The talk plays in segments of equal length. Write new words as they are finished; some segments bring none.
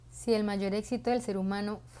Si el mayor éxito del ser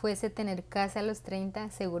humano fuese tener casa a los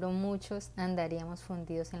 30, seguro muchos andaríamos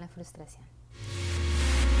fundidos en la frustración.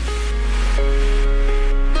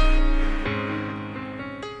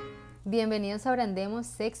 Bienvenidos a Brandemos,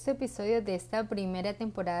 sexto episodio de esta primera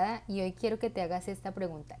temporada, y hoy quiero que te hagas esta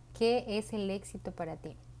pregunta: ¿qué es el éxito para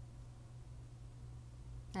ti?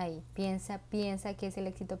 Ahí, piensa qué es el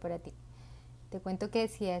éxito para ti. Te cuento que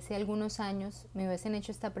si hace algunos años me hubiesen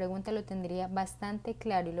hecho esta pregunta, lo tendría bastante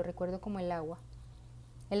claro y lo recuerdo como el agua.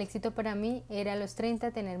 El éxito para mí era a los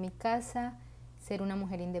 30 tener mi casa, ser una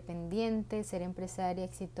mujer independiente, ser empresaria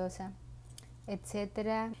exitosa,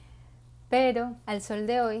 etc. Pero al sol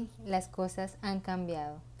de hoy las cosas han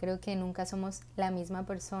cambiado. Creo que nunca somos la misma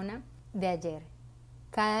persona de ayer.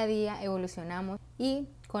 Cada día evolucionamos y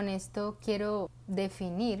con esto quiero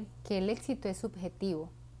definir que el éxito es subjetivo.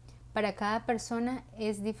 Para cada persona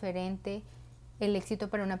es diferente. El éxito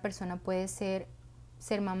para una persona puede ser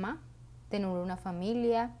mamá, tener una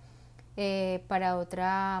familia, para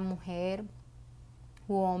otra mujer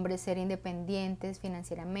u hombre ser independientes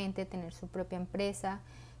financieramente, tener su propia empresa.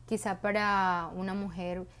 Quizá para una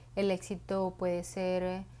mujer el éxito puede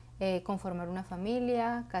ser conformar una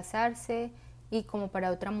familia, casarse, y como para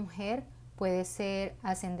otra mujer puede ser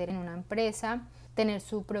ascender en una empresa, tener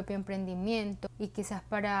su propio emprendimiento, y quizás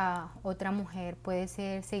para otra mujer puede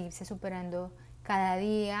ser seguirse superando cada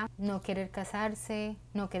día, no querer casarse,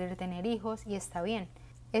 no querer tener hijos, y está bien.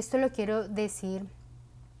 Esto lo quiero decir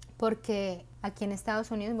porque aquí en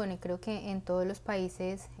Estados Unidos, bueno, y creo que en todos los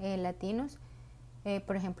países latinos,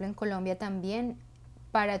 por ejemplo en Colombia también,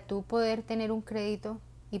 para tú poder tener un crédito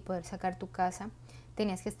y poder sacar tu casa,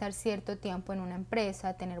 tenías que estar cierto tiempo en una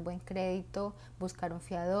empresa, tener buen crédito, buscar un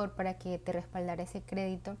fiador para que te respaldara ese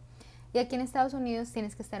crédito. Y aquí en Estados Unidos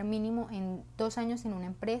tienes que estar mínimo en 2 años en una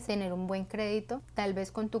empresa, tener un buen crédito, tal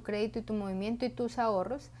vez con tu crédito y tu movimiento y tus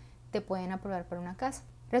ahorros te pueden aprobar para una casa.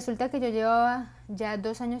 Resulta que yo llevaba ya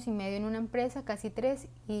 2 años y medio en una empresa, casi 3,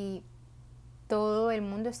 y todo el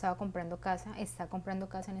mundo estaba comprando casa, está comprando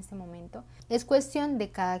casa en este momento. Es cuestión de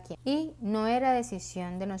cada quien. Y no era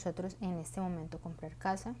decisión de nosotros en este momento comprar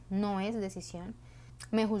casa, no es decisión.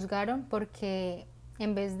 Me juzgaron porque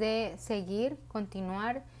en vez de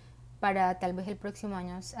continuar para tal vez el próximo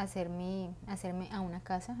año hacerme a una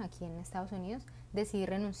casa aquí en Estados Unidos, decidí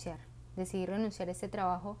renunciar a este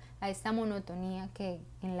trabajo, a esta monotonía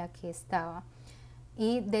en la que estaba,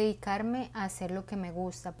 y dedicarme a hacer lo que me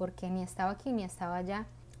gusta, porque ni estaba aquí ni estaba allá.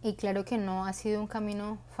 Y claro que no ha sido un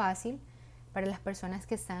camino fácil para las personas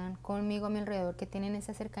que están conmigo a mi alrededor, que tienen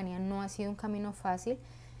esa cercanía. No ha sido un camino fácil,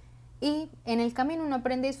 y en el camino uno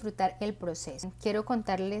aprende a disfrutar el proceso. Quiero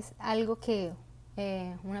contarles algo que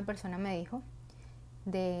una persona me dijo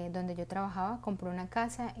de donde yo trabajaba. Compró una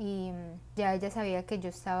casa y ya ella sabía que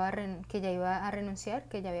que ya iba a renunciar,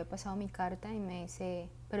 que ya había pasado mi carta, y me dice: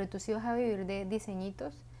 pero tú sí vas a vivir de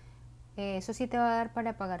diseñitos, eso sí te va a dar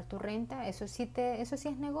para pagar tu renta, eso sí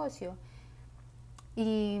es negocio.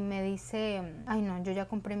 Y me dice: ay no, yo ya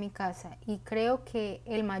compré mi casa. Y creo que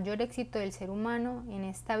el mayor éxito del ser humano en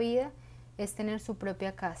esta vida es tener su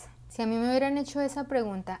propia casa. Si a mí me hubieran hecho esa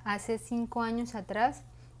pregunta hace 5 años atrás,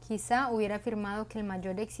 quizá hubiera afirmado que el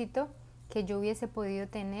mayor éxito que yo hubiese podido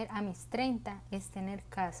tener a mis 30 es tener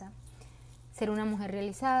casa, ser una mujer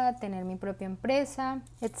realizada, tener mi propia empresa,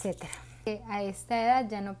 etc. A esta edad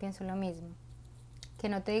ya no pienso lo mismo. Que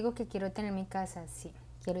no te digo que quiero tener mi casa, sí,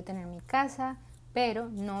 quiero tener mi casa, pero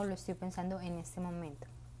no lo estoy pensando en este momento.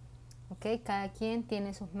 ¿Okay? Cada quien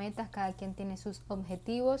tiene sus metas, cada quien tiene sus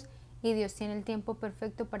objetivos, y Dios tiene el tiempo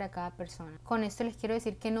perfecto para cada persona. Con esto les quiero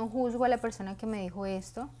decir que no juzgo a la persona que me dijo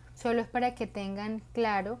esto, solo es para que tengan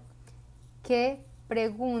claro qué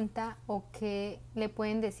pregunta o qué le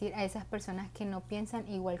pueden decir a esas personas que no piensan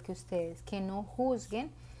igual que ustedes, que no juzguen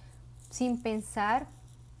sin pensar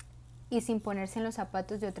y sin ponerse en los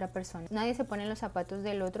zapatos de otra persona. Nadie se pone en los zapatos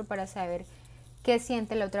del otro para saber qué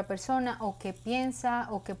siente la otra persona, o qué piensa,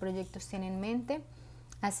 o qué proyectos tiene en mente.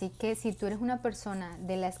 Así que si tú eres una persona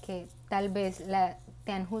de las que tal vez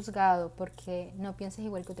te han juzgado porque no piensas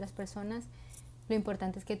igual que otras personas, lo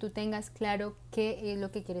importante es que tú tengas claro qué es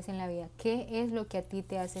lo que quieres en la vida, qué es lo que a ti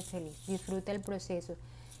te hace feliz. Disfruta el proceso.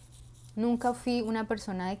 Nunca fui una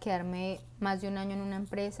persona de quedarme más de un año en una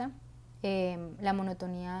empresa. La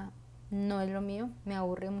monotonía no es lo mío, me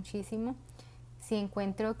aburre muchísimo. Si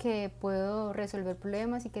encuentro que puedo resolver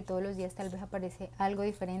problemas y que todos los días tal vez aparece algo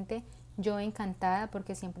diferente, yo encantada,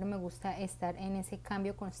 porque siempre me gusta estar en ese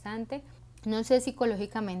cambio constante. No sé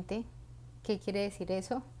psicológicamente qué quiere decir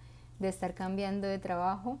eso de estar cambiando de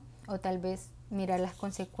trabajo, o tal vez mirar las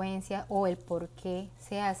consecuencias o el por qué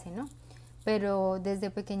se hace, ¿no? pero desde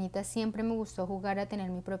pequeñita siempre me gustó jugar a tener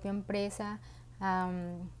mi propia empresa, a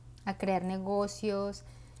crear negocios.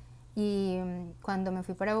 Y cuando me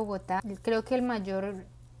fui para Bogotá, creo que el mayor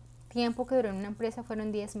tiempo que duró en una empresa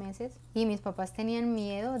fueron 10 meses y mis papás tenían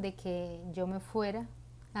miedo de que yo me fuera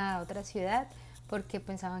a otra ciudad porque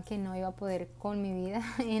pensaban que no iba a poder con mi vida.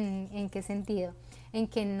 ¿En qué sentido? En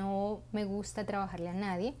que no me gusta trabajarle a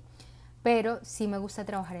nadie, pero sí me gusta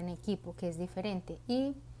trabajar en equipo, que es diferente.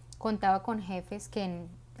 Y contaba con jefes que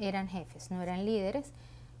eran jefes, no eran líderes,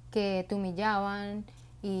 que te humillaban.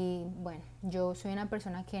 Y bueno, yo soy una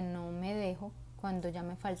persona que no me dejo cuando ya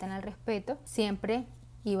me faltan al respeto. Siempre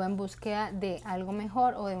iba en búsqueda de algo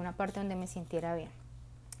mejor o de una parte donde me sintiera bien.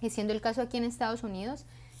 Y siendo el caso aquí en Estados Unidos,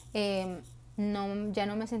 ya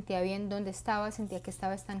no me sentía bien donde estaba, sentía que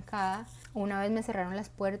estaba estancada. Una vez me cerraron las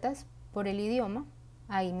puertas por el idioma,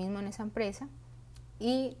 ahí mismo en esa empresa.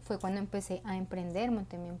 Y fue cuando empecé a emprender,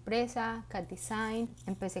 monté mi empresa, Cat Design,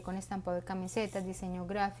 empecé con estampado de camisetas, diseño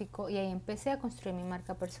gráfico y ahí empecé a construir mi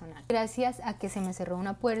marca personal. Gracias a que se me cerró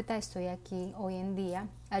una puerta, estoy aquí hoy en día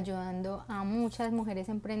ayudando a muchas mujeres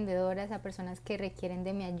emprendedoras, a personas que requieren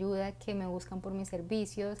de mi ayuda, que me buscan por mis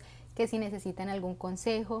servicios, que si necesitan algún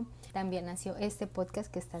consejo. También nació este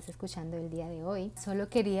podcast que estás escuchando el día de hoy. Solo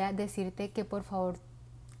quería decirte que por favor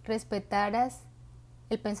respetaras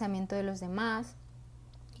el pensamiento de los demás,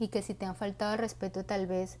 y que si te han faltado el respeto, tal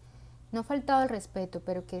vez, no faltado el respeto,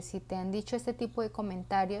 pero que si te han dicho este tipo de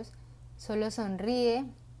comentarios, solo sonríe,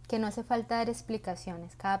 que no hace falta dar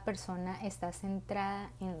explicaciones. Cada persona está centrada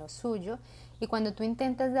en lo suyo y cuando tú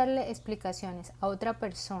intentas darle explicaciones a otra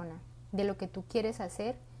persona de lo que tú quieres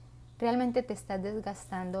hacer, realmente te estás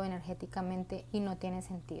desgastando energéticamente y no tiene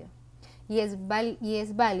sentido. Y es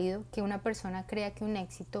válido que una persona crea que un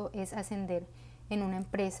éxito es ascender en una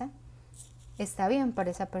empresa. Está bien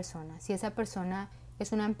para esa persona. Si esa persona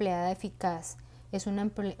es una empleada eficaz, es una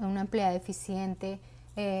empleada eficiente,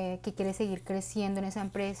 que quiere seguir creciendo en esa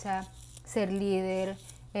empresa, ser líder,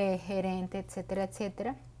 gerente, etcétera,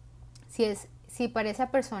 etcétera. Si para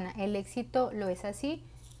esa persona el éxito lo es así,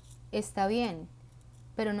 está bien,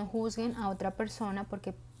 pero no juzguen a otra persona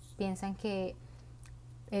porque piensan que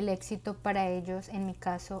el éxito para ellos, en mi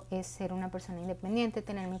caso, es ser una persona independiente,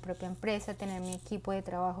 tener mi propia empresa, tener mi equipo de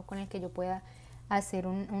trabajo con el que yo pueda hacer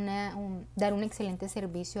dar un excelente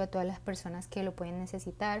servicio a todas las personas que lo pueden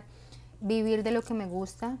necesitar, vivir de lo que me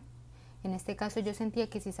gusta. En este caso yo sentía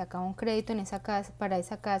que si sacaba un crédito para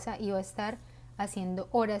esa casa iba a estar haciendo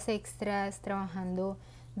horas extras, trabajando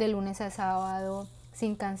de lunes a sábado,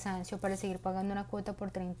 sin cansancio, para seguir pagando una cuota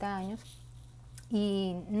por 30 años.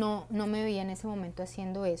 Y no me veía en ese momento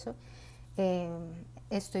haciendo eso.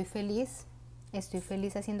 Estoy feliz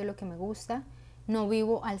haciendo lo que me gusta. No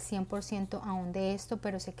vivo al 100% aún de esto,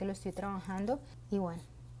 pero sé que lo estoy trabajando. Y bueno,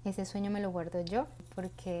 ese sueño me lo guardo yo,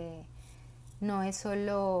 porque no es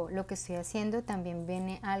solo lo que estoy haciendo, también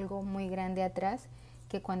viene algo muy grande atrás,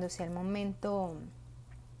 que cuando sea el momento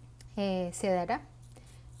se dará.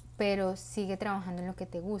 Pero sigue trabajando en lo que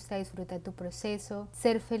te gusta, disfruta tu proceso,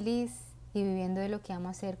 ser feliz y viviendo de lo que amo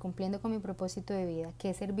hacer, cumpliendo con mi propósito de vida,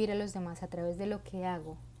 que es servir a los demás a través de lo que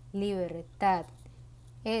hago, libertad.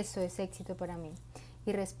 Eso es éxito para mí.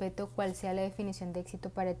 Y respeto cuál sea la definición de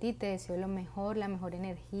éxito para ti. Te deseo lo mejor, la mejor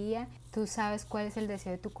energía. Tú sabes cuál es el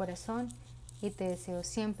deseo de tu corazón y te deseo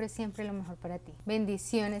siempre, siempre lo mejor para ti.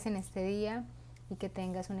 Bendiciones en este día y que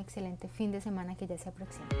tengas un excelente fin de semana que ya se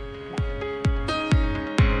aproxima. Bye.